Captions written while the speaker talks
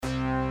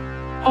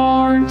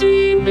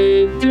Hardee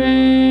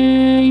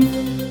Midday.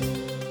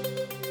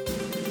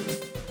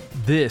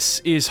 This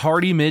is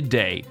Hardee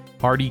Midday,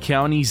 Hardee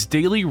County's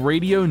daily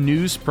radio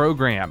news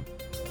program.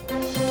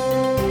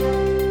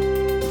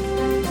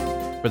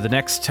 For the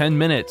next 10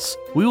 minutes,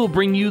 we will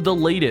bring you the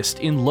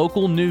latest in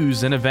local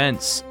news and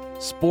events,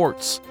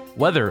 sports,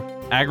 weather,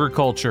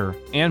 agriculture,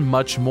 and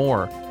much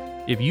more.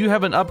 If you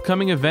have an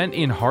upcoming event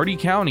in Hardee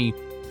County,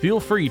 feel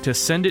free to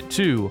send it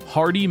to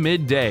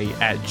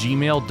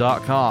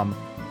hardeemidday@gmail.com.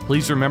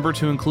 Please remember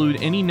to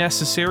include any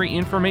necessary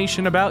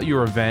information about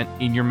your event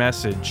in your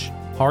message.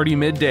 Hardee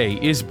Midday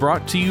is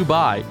brought to you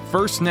by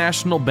First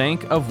National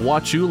Bank of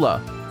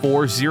Wauchula,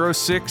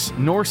 406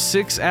 North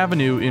 6th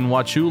Avenue in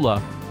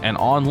Wauchula, and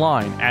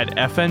online at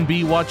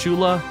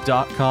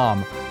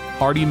fnbwauchula.com.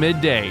 Hardee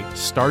Midday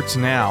starts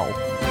now.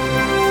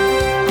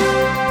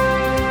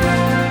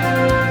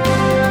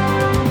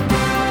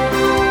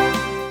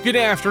 Good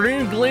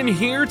afternoon, Glenn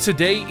here.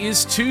 Today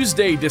is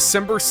Tuesday,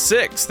 December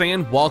 6th,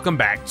 and welcome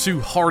back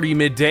to Hardee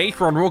Midday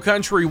from Rural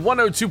Country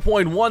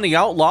 102.1 The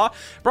Outlaw,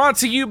 brought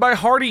to you by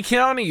Hardee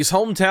County's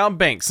hometown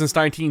bank since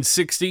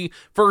 1960,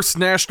 First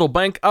National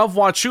Bank of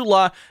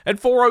Wauchula at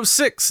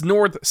 406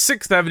 North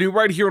 6th Avenue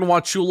right here in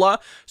Wauchula.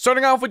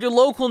 Starting off with your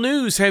local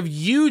news, have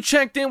you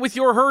checked in with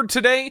your herd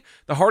today?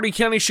 The Hardee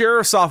County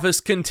Sheriff's Office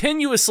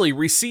continuously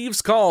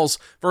receives calls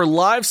for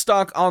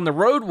livestock on the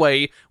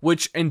roadway,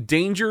 which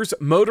endangers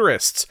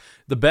motorists.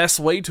 The best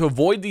way to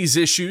avoid these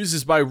issues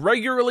is by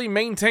regularly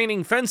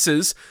maintaining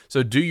fences,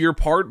 so do your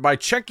part by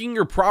checking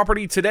your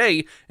property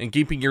today and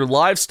keeping your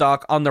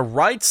livestock on the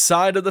right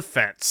side of the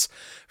fence.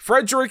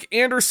 Frederick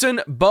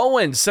Anderson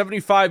Bowen,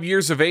 75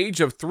 years of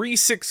age, of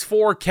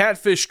 364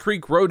 Catfish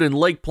Creek Road in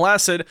Lake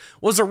Placid,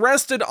 was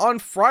arrested on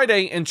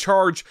Friday and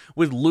charged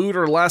with lewd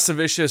or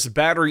lascivious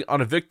battery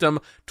on a victim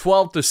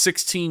 12 to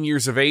 16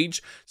 years of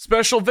age.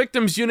 Special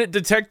Victims Unit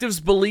detectives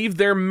believe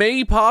there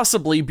may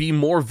possibly be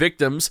more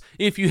victims.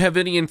 If you have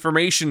any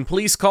information,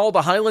 please call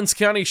the Highlands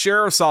County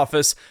Sheriff's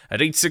Office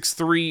at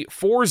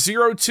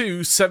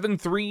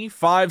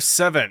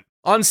 863-402-7357.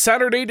 On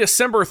Saturday,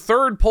 December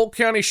 3rd, Polk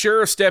County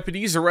Sheriff's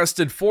deputies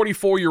arrested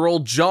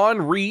 44-year-old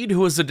John Reed,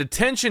 who was a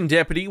detention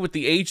deputy with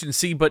the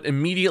agency but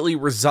immediately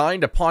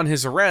resigned upon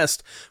his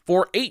arrest,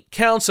 for 8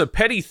 counts of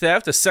petty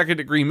theft, a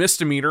second-degree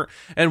misdemeanor,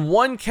 and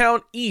 1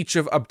 count each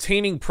of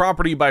obtaining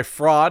property by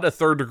fraud, a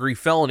third-degree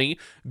felony,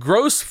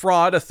 gross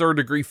fraud, a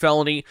third-degree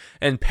felony,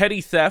 and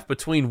petty theft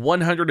between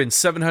 $100 and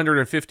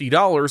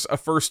 $750, a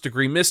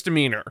first-degree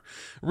misdemeanor.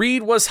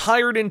 Reed was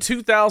hired in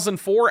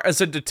 2004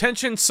 as a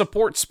detention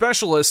support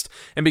specialist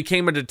and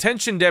became a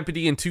detention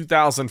deputy in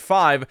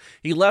 2005.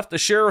 He left the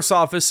sheriff's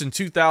office in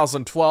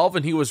 2012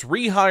 and he was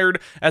rehired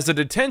as a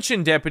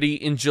detention deputy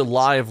in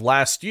July of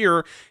last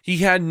year. He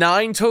had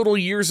 9 total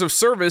years of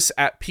service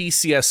at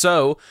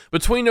PCSO.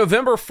 Between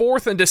November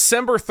 4th and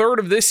December 3rd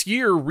of this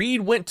year,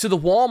 Reed went to the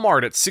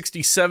Walmart at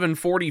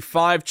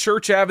 6745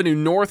 Church Avenue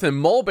North in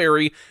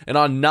Mulberry and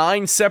on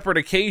 9 separate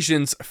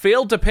occasions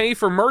failed to pay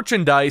for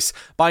merchandise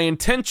by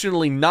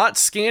intentionally not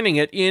scanning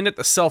it in at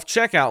the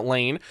self-checkout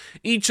lane.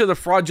 Each of the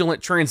fraudulent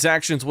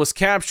transactions was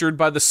captured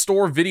by the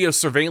store video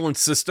surveillance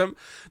system.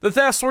 The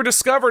thefts were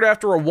discovered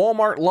after a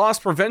Walmart loss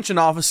prevention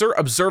officer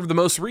observed the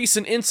most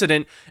recent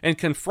incident and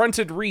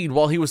confronted Reed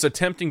while he was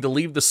attempting to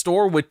leave the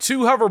store with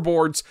 2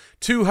 hoverboards,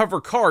 2 hover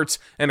carts,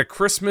 and a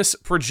Christmas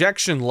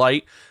projection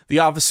light. The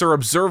officer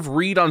observed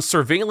Reed on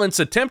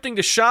surveillance attempting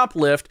to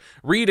shoplift.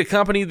 Reed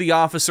accompanied the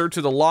officer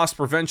to the loss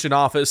prevention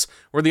office,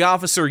 where the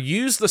officer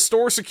used the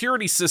store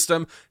security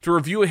system to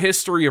review a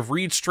history of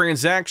Reed's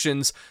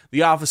transactions.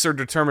 The officer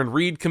determined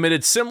Reed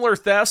committed similar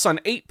thefts on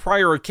 8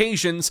 prior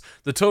occasions.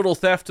 The total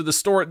theft to the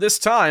store at this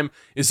time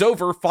is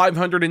over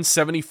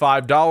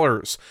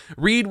 $575.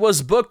 Reed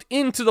was booked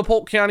into the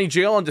Polk County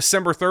Jail on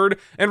December 3rd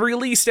and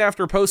released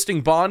after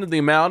posting bond in the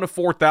amount of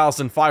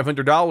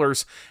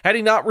 $4,500. Had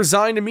he not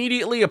resigned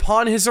immediately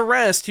upon his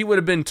arrest, he would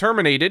have been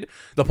terminated.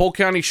 The Polk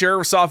County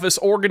Sheriff's Office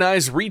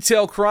Organized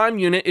Retail Crime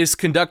Unit is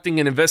conducting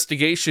an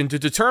investigation to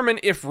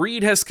determine if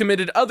Reed has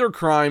committed other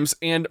crimes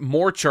and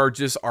more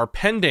charges are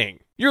pending.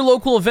 Your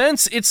local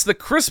events, it's the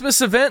Christmas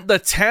event the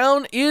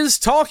town is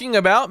talking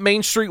about.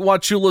 Main Street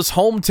Wauchula's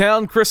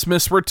hometown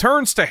Christmas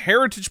returns to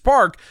Heritage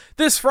Park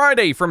this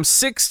Friday from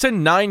 6 to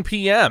 9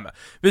 p.m.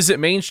 Visit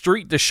Main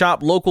Street to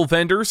shop local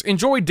vendors,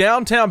 enjoy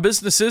downtown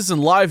businesses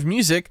and live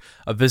music,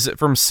 a visit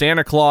from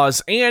Santa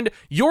Claus, and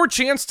your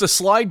chance to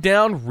slide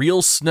down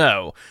real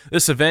snow.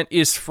 This event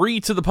is free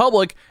to the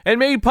public and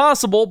made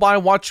possible by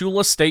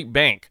Wauchula State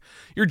Bank.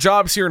 Your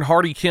jobs here in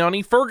Hardee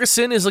County: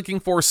 Ferguson is looking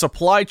for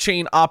supply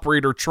chain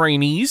operator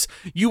trainees.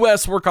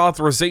 U.S. work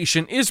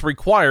authorization is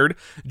required.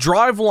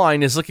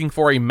 Driveline is looking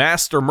for a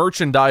master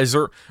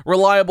merchandiser.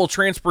 Reliable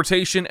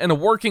transportation and a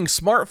working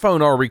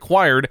smartphone are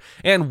required.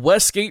 And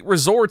Westgate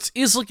Resorts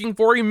is looking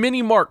for a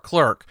mini-mart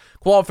clerk.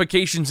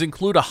 Qualifications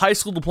include a high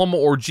school diploma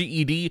or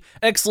GED,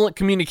 excellent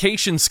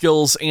communication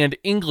skills, and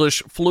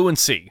English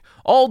fluency.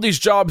 All these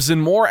jobs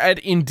and more at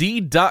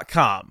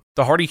Indeed.com.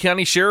 The Hardee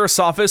County Sheriff's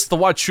Office, the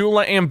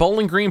Wauchula and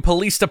Bowling Green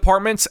Police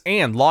Departments,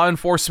 and law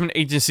enforcement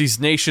agencies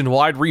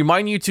nationwide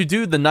remind you to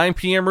do the 9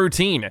 p.m.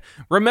 routine.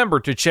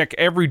 Remember to check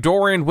every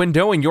door and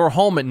window in your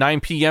home at 9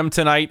 p.m.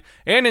 tonight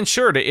and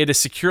ensure that it is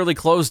securely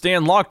closed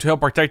and locked to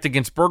help protect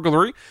against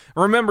burglary.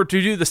 Remember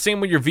to do the same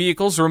with your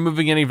vehicles,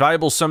 removing any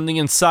valuables from the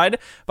inside.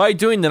 By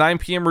doing the 9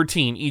 p.m.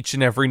 routine each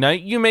and every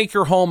night, you make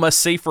your home a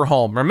safer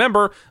home.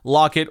 Remember,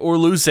 lock it or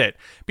lose it.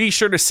 Be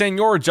sure to send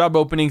your job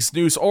openings,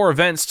 news, or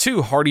events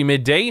to Hardee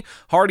Midday,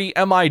 Hardee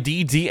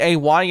Midday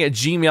at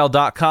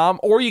gmail.com,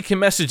 or you can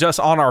message us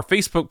on our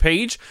Facebook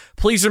page.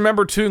 Please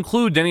remember to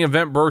include any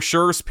event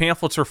brochures,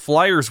 pamphlets, or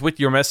flyers with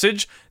your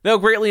message. They'll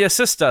greatly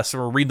assist us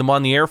and we'll read them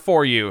on the air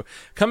for you.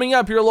 Coming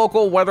up, your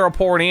local weather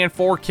report and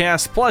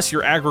forecast, plus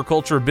your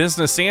agriculture,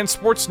 business, and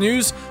sports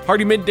news.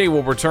 Hardee Midday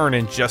will return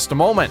in just a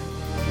moment.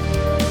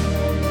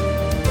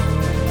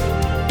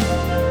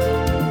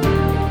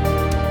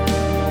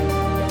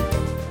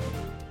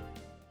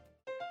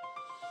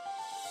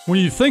 When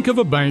you think of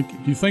a bank,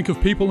 you think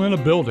of people in a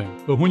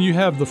building. But when you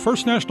have the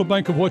First National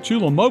Bank of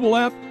Wauchula mobile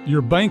app,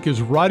 your bank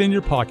is right in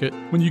your pocket.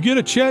 When you get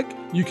a check,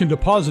 you can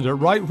deposit it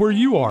right where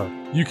you are.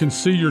 You can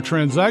see your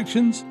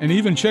transactions and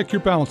even check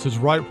your balances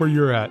right where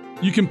you're at.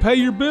 You can pay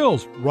your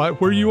bills right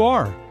where you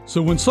are.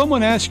 So when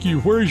someone asks you,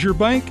 where is your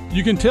bank?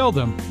 You can tell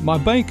them, my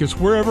bank is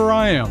wherever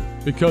I am.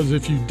 Because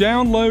if you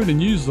download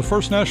and use the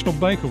First National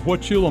Bank of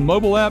Wauchula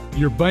mobile app,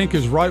 your bank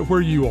is right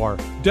where you are.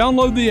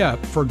 Download the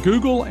app for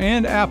Google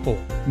and Apple.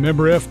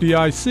 Member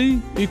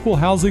FDIC, Equal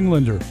Housing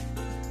Lender.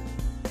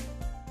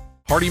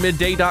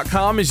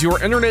 HardeeMidday.com is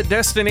your internet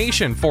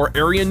destination for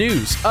area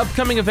news,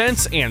 upcoming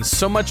events, and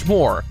so much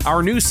more.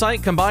 Our news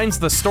site combines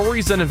the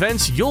stories and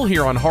events you'll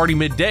hear on Hardee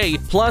Midday,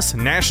 plus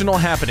national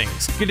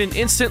happenings. Get an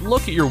instant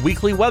look at your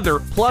weekly weather,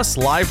 plus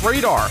live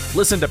radar.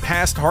 Listen to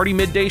past Hardee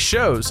Midday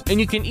shows, and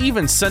you can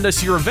even send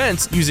us your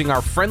events using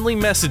our friendly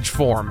message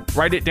form.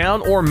 Write it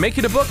down or make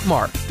it a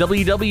bookmark.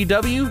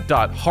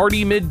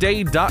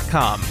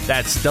 www.HardeeMidday.com.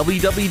 That's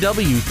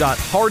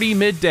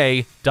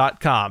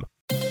www.HardeeMidday.com.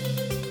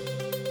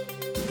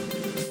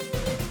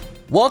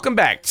 Welcome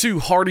back to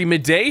Hardee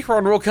Midday here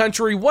on Real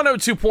Country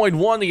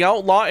 102.1 The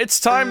Outlaw. It's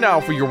time now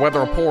for your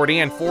weather report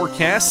and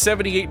forecast.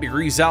 78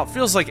 degrees out,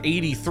 feels like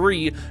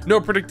 83. No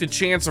predicted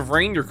chance of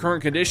rain. Your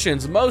current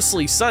conditions,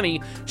 mostly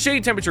sunny.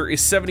 Shade temperature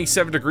is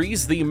 77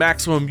 degrees. The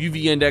maximum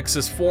UV index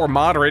is 4,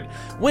 moderate.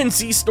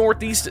 Winds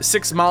east-northeast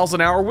 6 miles an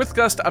hour with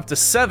gust up to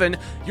 7.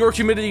 Your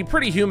humidity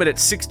pretty humid at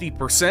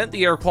 60%.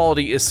 The air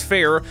quality is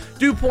fair.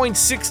 Dew point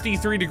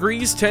 63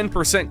 degrees,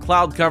 10%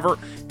 cloud cover,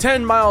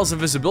 10 miles of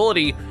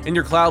visibility, and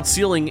your cloud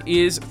ceiling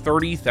is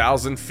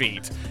 30,000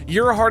 feet.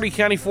 Your Hardee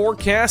County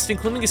forecast,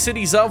 including the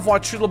cities of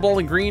Wauchula,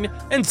 Bowling Green,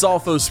 and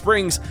Zolfo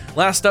Springs.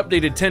 Last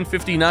updated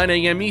 10:59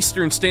 a.m.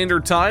 Eastern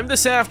Standard Time.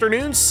 This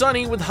afternoon,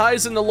 sunny with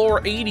highs in the lower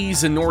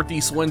 80s and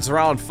northeast winds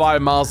around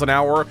 5 miles an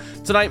hour.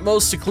 Tonight,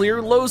 mostly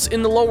clear, lows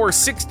in the lower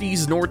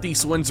 60s,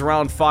 northeast winds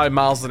around 5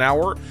 miles an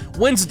hour.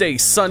 Wednesday,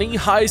 sunny,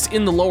 highs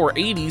in the lower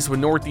 80s with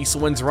northeast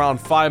winds around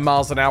 5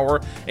 miles an hour.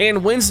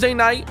 And Wednesday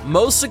night,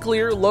 mostly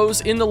clear,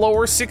 lows in the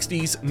lower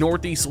 60s,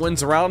 northeast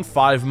winds around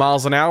 5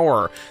 miles an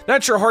hour.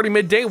 That's your Hardee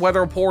Midday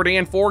weather report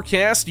and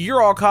forecast.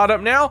 You're all caught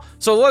up now,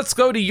 so let's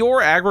go to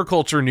your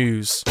agriculture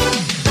news.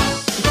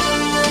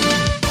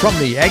 From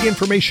the Ag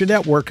Information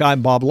Network,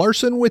 I'm Bob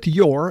Larson with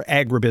your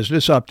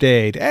Agribusiness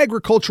Update.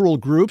 Agricultural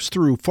groups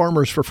through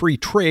Farmers for Free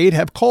Trade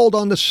have called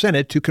on the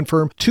Senate to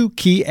confirm 2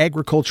 key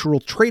agricultural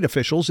trade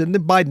officials in the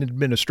Biden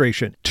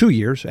administration, 2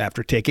 years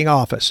after taking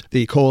office.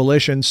 The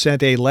coalition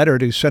sent a letter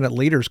to Senate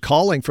leaders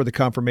calling for the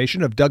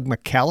confirmation of Doug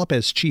McCallop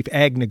as Chief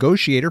Ag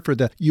Negotiator for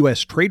the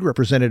U.S. Trade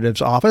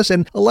Representative's Office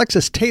and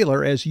Alexis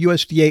Taylor as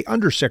USDA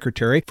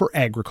Undersecretary for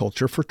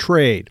Agriculture for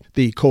Trade.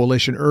 The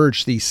coalition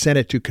urged the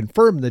Senate to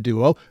confirm the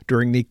duo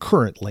during the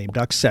current lame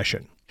duck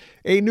session.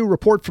 A new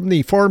report from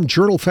the Farm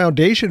Journal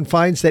Foundation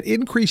finds that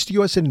increased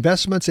U.S.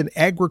 investments in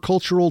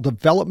agricultural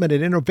development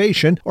and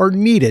innovation are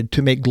needed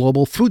to make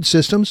global food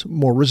systems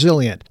more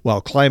resilient.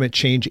 While climate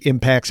change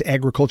impacts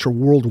agriculture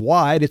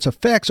worldwide, its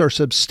effects are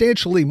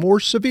substantially more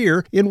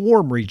severe in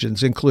warm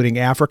regions, including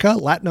Africa,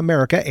 Latin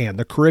America, and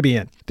the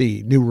Caribbean.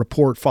 The new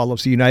report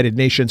follows the United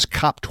Nations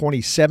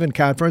COP27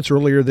 conference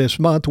earlier this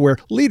month, where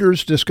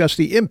leaders discussed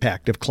the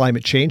impact of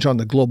climate change on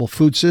the global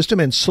food system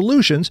and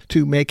solutions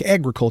to make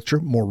agriculture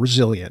more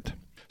resilient.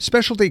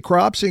 Specialty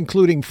crops,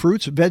 including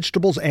fruits,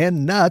 vegetables,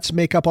 and nuts,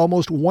 make up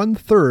almost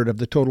 1/3 of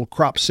the total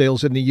crop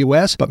sales in the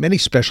U.S., but many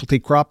specialty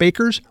crop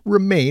acres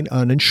remain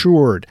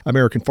uninsured.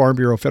 American Farm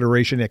Bureau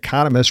Federation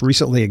economists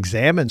recently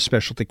examined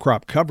specialty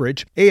crop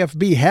coverage.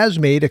 AFB has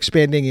made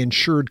expanding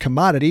insured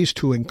commodities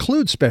to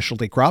include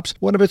specialty crops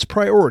one of its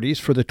priorities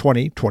for the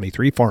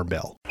 2023 Farm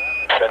Bill.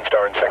 Send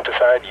star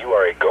insecticide. decide you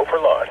are a go for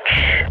launch.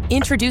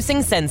 Introducing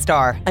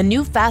Senstar, a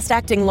new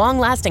fast-acting,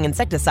 long-lasting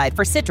insecticide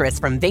for citrus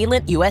from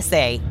Valent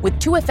USA. With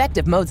 2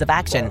 effective modes of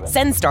action,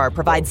 Senstar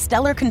provides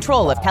stellar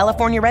control of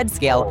California red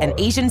scale and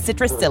Asian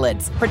citrus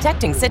psyllids,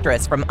 protecting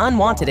citrus from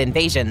unwanted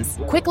invasions.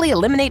 Quickly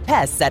eliminate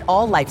pests at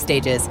all life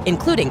stages,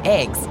 including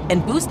eggs,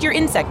 and boost your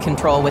insect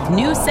control with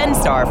new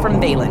Senstar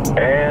from Valent.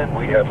 And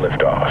we have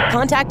liftoff.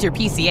 Contact your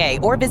PCA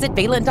or visit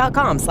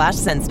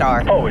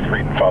valent.com/Senstar. Always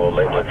read and follow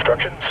label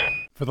instructions.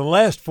 For the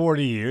last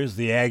 40 years,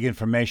 the Ag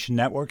Information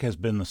Network has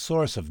been the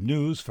source of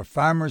news for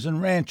farmers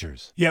and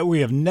ranchers. Yet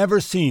we have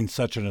never seen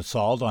such an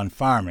assault on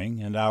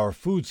farming and our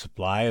food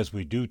supply as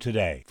we do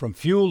today. From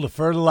fuel to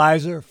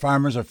fertilizer,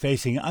 farmers are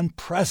facing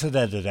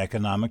unprecedented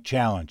economic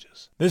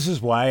challenges. This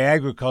is why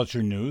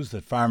agriculture news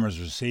that farmers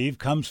receive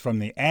comes from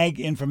the Ag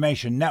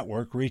Information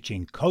Network,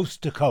 reaching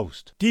coast to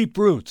coast. Deep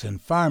roots in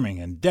farming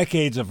and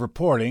decades of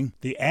reporting,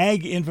 the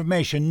Ag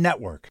Information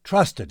Network,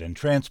 trusted and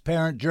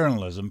transparent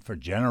journalism for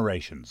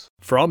generations.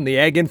 From the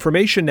Ag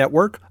Information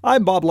Network,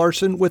 I'm Bob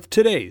Larson with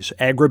today's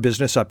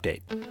Agribusiness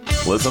Update.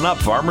 Listen up,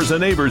 farmers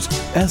and neighbors.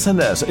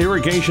 S&S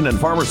Irrigation and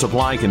Farmer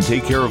Supply can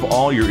take care of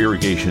all your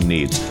irrigation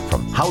needs,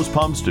 from house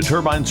pumps to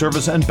turbine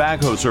service and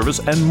backhoe service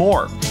and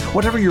more.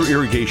 Whatever your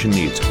irrigation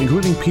needs,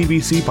 including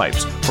PVC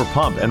pipes for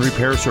pump and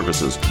repair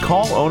services,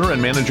 call owner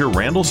and manager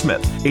Randall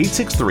Smith,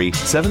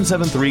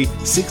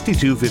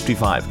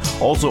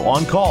 863-773-6255. Also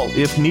on call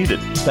if needed.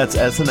 That's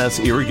S&S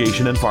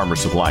Irrigation and Farmer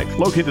Supply,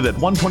 located at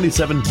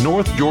 127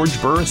 North George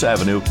Burris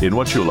Avenue in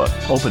Wauchula.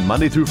 Open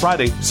Monday through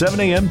Friday, 7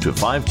 a.m. to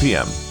 5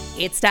 p.m.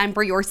 It's time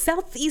for your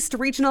Southeast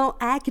Regional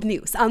Ag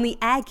News on the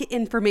Ag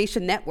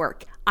Information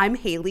Network. I'm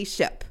Haley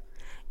Shipp.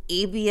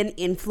 Avian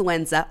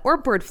influenza, or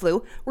bird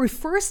flu,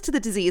 refers to the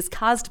disease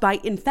caused by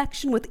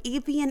infection with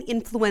avian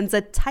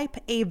influenza type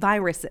A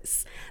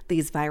viruses.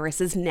 These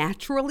viruses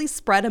naturally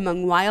spread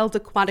among wild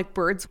aquatic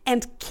birds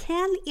and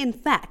can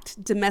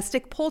infect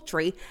domestic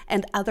poultry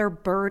and other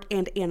bird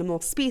and animal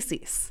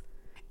species.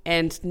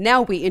 And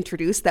now we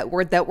introduce that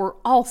word that we're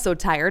all so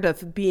tired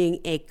of being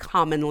a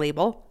common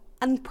label: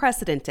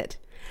 unprecedented.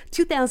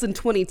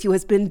 2022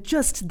 has been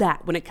just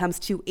that when it comes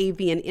to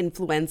avian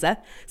influenza.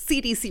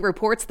 CDC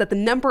reports that the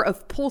number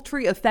of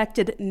poultry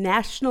affected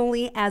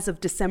nationally as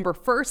of December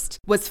 1st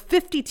was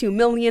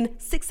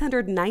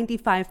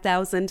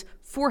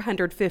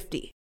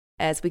 52,695,450.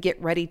 As we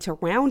get ready to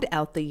round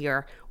out the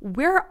year,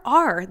 where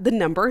are the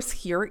numbers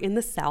here in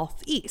the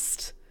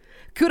Southeast?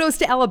 Kudos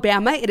to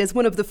Alabama. It is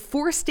one of the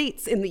 4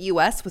 states in the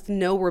U.S. with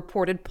no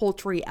reported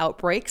poultry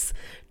outbreaks.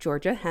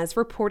 Georgia has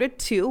reported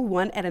 2,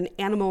 one at an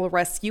animal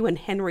rescue in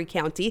Henry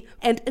County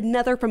and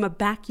another from a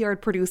backyard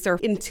producer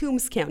in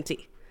Toombs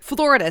County.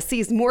 Florida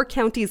sees more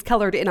counties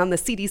colored in on the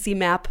CDC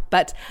map,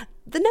 but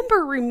the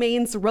number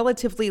remains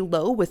relatively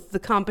low, with the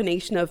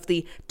combination of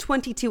the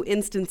 22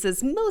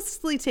 instances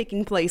mostly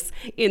taking place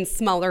in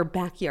smaller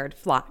backyard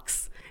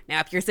flocks. Now,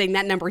 if you're saying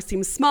that number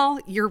seems small,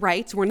 you're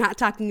right. We're not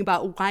talking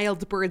about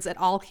wild birds at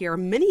all here,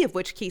 many of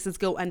which cases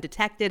go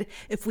undetected.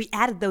 If we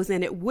added those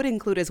in, it would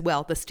include as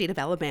well the state of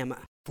Alabama.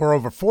 For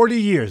over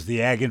 40 years,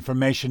 the Ag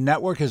Information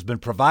Network has been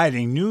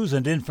providing news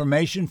and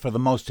information for the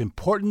most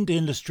important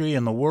industry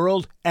in the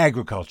world,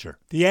 agriculture.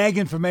 The Ag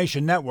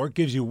Information Network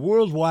gives you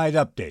worldwide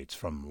updates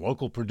from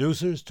local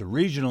producers to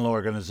regional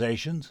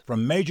organizations,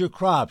 from major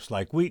crops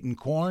like wheat and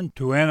corn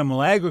to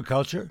animal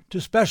agriculture to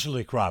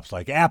specialty crops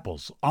like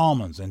apples,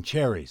 almonds, and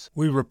cherries.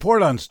 We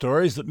report on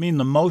stories that mean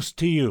the most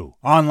to you.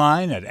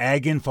 Online at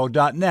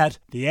aginfo.net,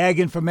 the Ag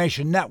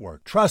Information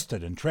Network,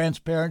 trusted and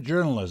transparent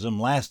journalism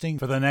lasting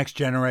for the next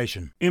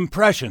generation.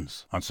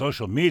 Impressions. On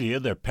social media,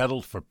 they're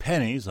peddled for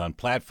pennies on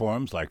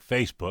platforms like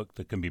Facebook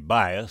that can be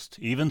biased,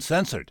 even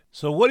censored.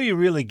 So what are you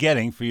really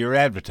getting for your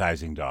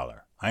advertising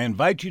dollar? I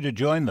invite you to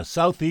join the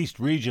Southeast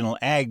Regional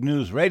Ag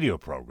News radio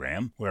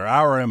program, where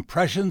our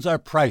impressions are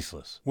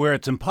priceless, where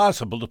it's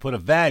impossible to put a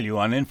value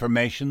on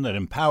information that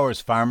empowers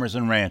farmers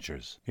and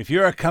ranchers. If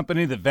you're a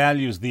company that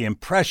values the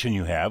impression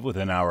you have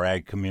within our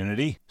ag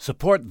community,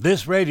 support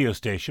this radio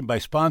station by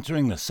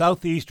sponsoring the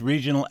Southeast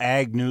Regional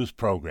Ag News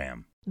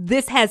program.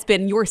 This has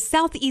been your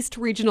Southeast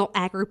Regional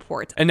Ag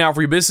Report. And now for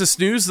your business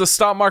news, the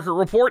stock market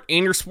report,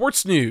 and your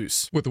sports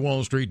news. With the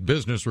Wall Street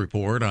Business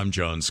Report, I'm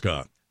John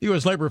Scott. The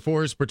U.S. labor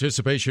force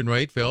participation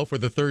rate fell for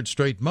the 3rd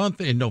straight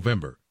month in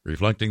November,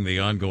 reflecting the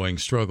ongoing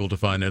struggle to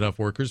find enough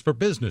workers for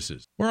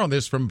businesses. More on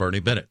this from Bernie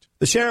Bennett.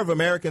 The share of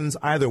Americans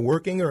either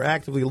working or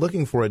actively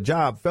looking for a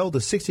job fell to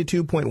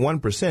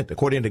 62.1%,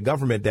 according to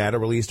government data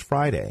released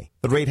Friday.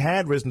 The rate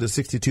had risen to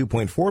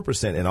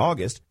 62.4% in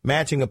August,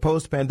 matching a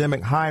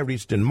post-pandemic high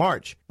reached in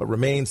March, but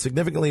remains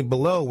significantly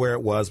below where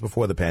it was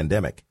before the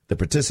pandemic. The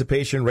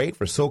participation rate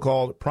for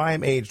so-called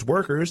prime-aged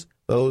workers,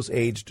 those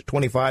aged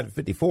 25 to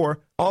 54,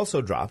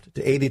 also dropped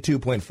to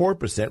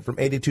 82.4% from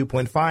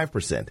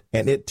 82.5%,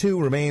 and it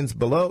too remains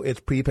below its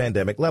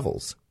pre-pandemic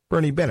levels.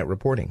 Bernie Bennett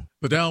reporting.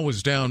 The Dow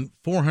was down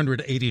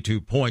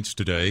 482 points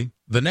today.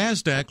 The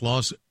Nasdaq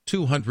lost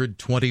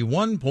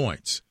 221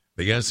 points.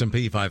 The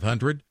S&P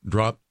 500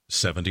 dropped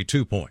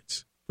 72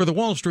 points. For the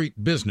Wall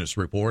Street Business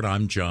Report,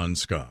 I'm John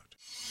Scott.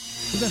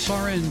 With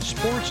SRN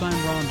Sports,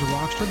 I'm Ron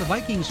DeRockstra. The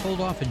Vikings hold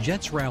off a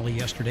Jets rally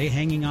yesterday,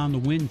 hanging on the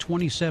win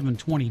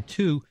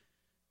 27-22.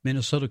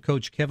 Minnesota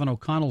coach Kevin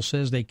O'Connell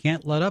says they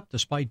can't let up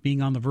despite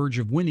being on the verge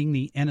of winning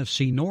the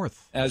NFC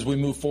North. As we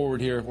move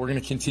forward here, we're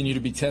going to continue to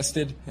be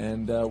tested,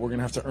 and we're going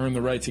to have to earn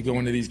the right to go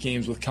into these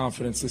games with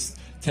confidence. This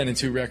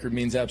 10-2 record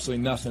means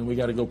absolutely nothing. We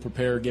got to go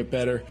prepare, get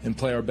better, and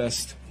play our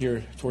best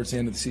here towards the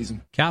end of the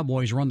season.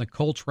 Cowboys run the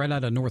Colts right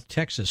out of North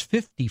Texas,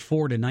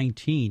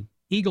 54-19.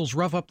 Eagles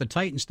rough up the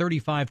Titans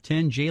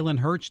 35-10. Jalen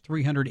Hurts,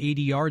 380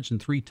 yards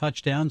and 3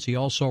 touchdowns. He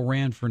also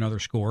ran for another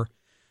score.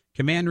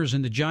 Commanders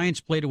and the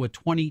Giants play to a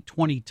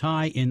 20-20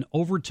 tie in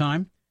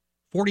overtime.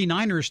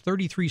 49ers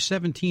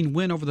 33-17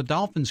 win over the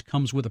Dolphins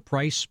comes with a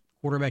price.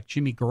 Quarterback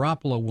Jimmy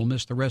Garoppolo will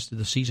miss the rest of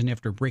the season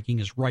after breaking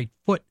his right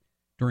foot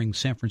during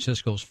San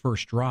Francisco's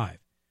first drive.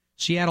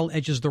 Seattle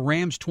edges the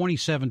Rams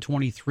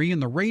 27-23,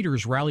 and the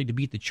Raiders rally to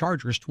beat the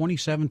Chargers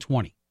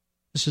 27-20.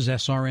 This is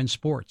SRN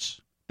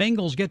Sports.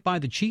 Bengals get by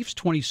the Chiefs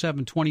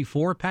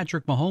 27-24.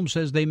 Patrick Mahomes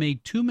says they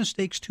made 2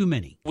 mistakes too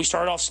many. We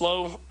started off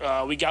slow.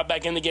 We got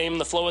back in the game in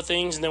the flow of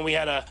things, and then we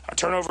had a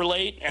turnover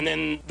late and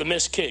then the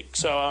missed kick.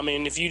 So, I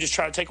mean, if you just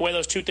try to take away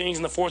those 2 things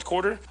in the fourth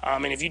quarter,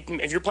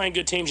 if you're playing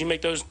good teams, you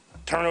make those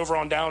turnover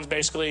on downs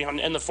basically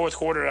in the fourth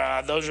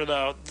quarter. Those are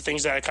the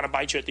things that kind of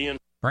bite you at the end.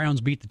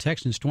 Browns beat the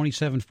Texans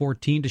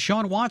 27-14.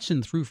 Deshaun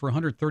Watson threw for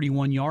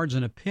 131 yards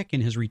and a pick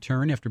in his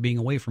return after being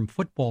away from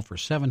football for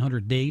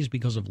 700 days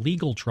because of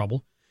legal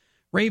trouble.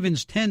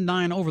 Ravens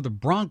 10-9 over the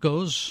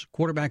Broncos.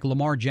 Quarterback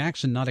Lamar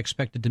Jackson not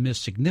expected to miss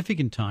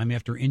significant time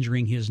after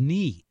injuring his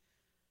knee.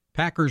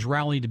 Packers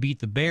rally to beat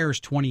the Bears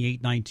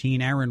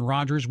 28-19. Aaron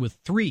Rodgers with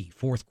 3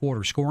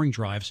 fourth-quarter scoring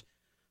drives.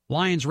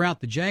 Lions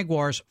rout the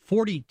Jaguars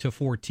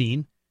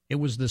 40-14. It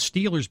was the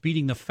Steelers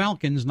beating the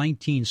Falcons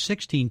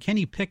 19-16.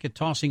 Kenny Pickett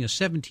tossing a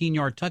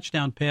 17-yard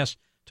touchdown pass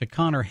to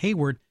Connor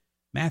Hayward.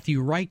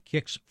 Matthew Wright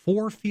kicks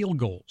 4 field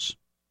goals.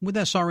 With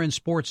SRN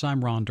Sports,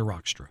 I'm Ron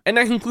DeRockstra. And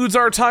that concludes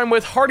our time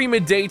with Hardee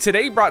Midday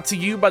today, brought to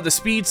you by the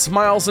speed,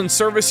 smiles, and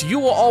service you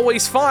will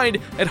always find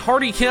at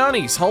Hardee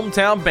County's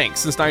hometown bank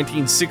since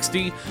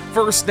 1960,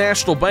 First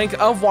National Bank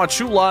of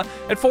Wauchula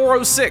at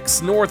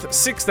 406 North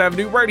 6th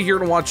Avenue, right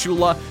here in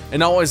Wauchula,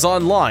 and always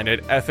online at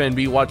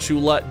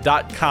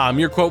fnbwauchula.com.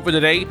 Your quote for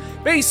today: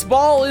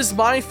 baseball is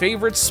my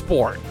favorite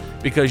sport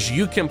because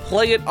you can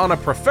play it on a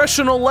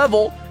professional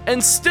level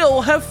and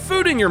still have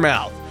food in your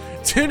mouth.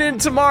 Tune in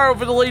tomorrow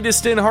for the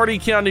latest in Hardee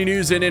County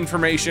news and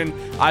information.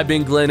 I've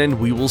been Glenn, and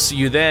we will see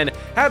you then.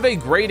 Have a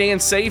great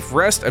and safe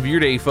rest of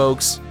your day,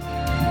 folks.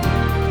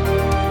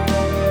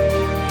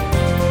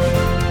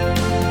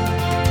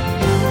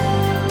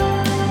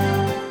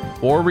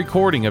 For a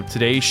recording of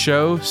today's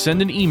show,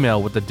 send an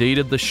email with the date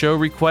of the show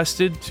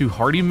requested to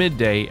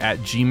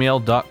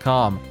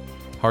hardeemidday@gmail.com.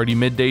 Hardee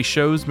Midday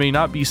shows may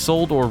not be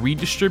sold or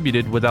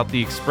redistributed without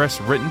the express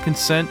written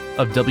consent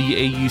of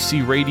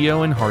WAUC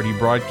Radio and Hardee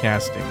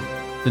Broadcasting.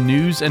 The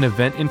news and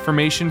event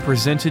information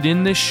presented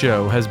in this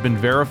show has been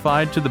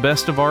verified to the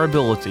best of our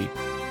ability.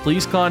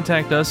 Please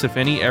contact us if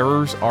any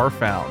errors are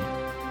found.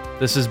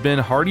 This has been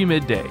Hardee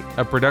Midday,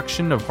 a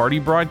production of Hardee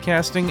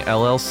Broadcasting,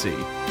 LLC.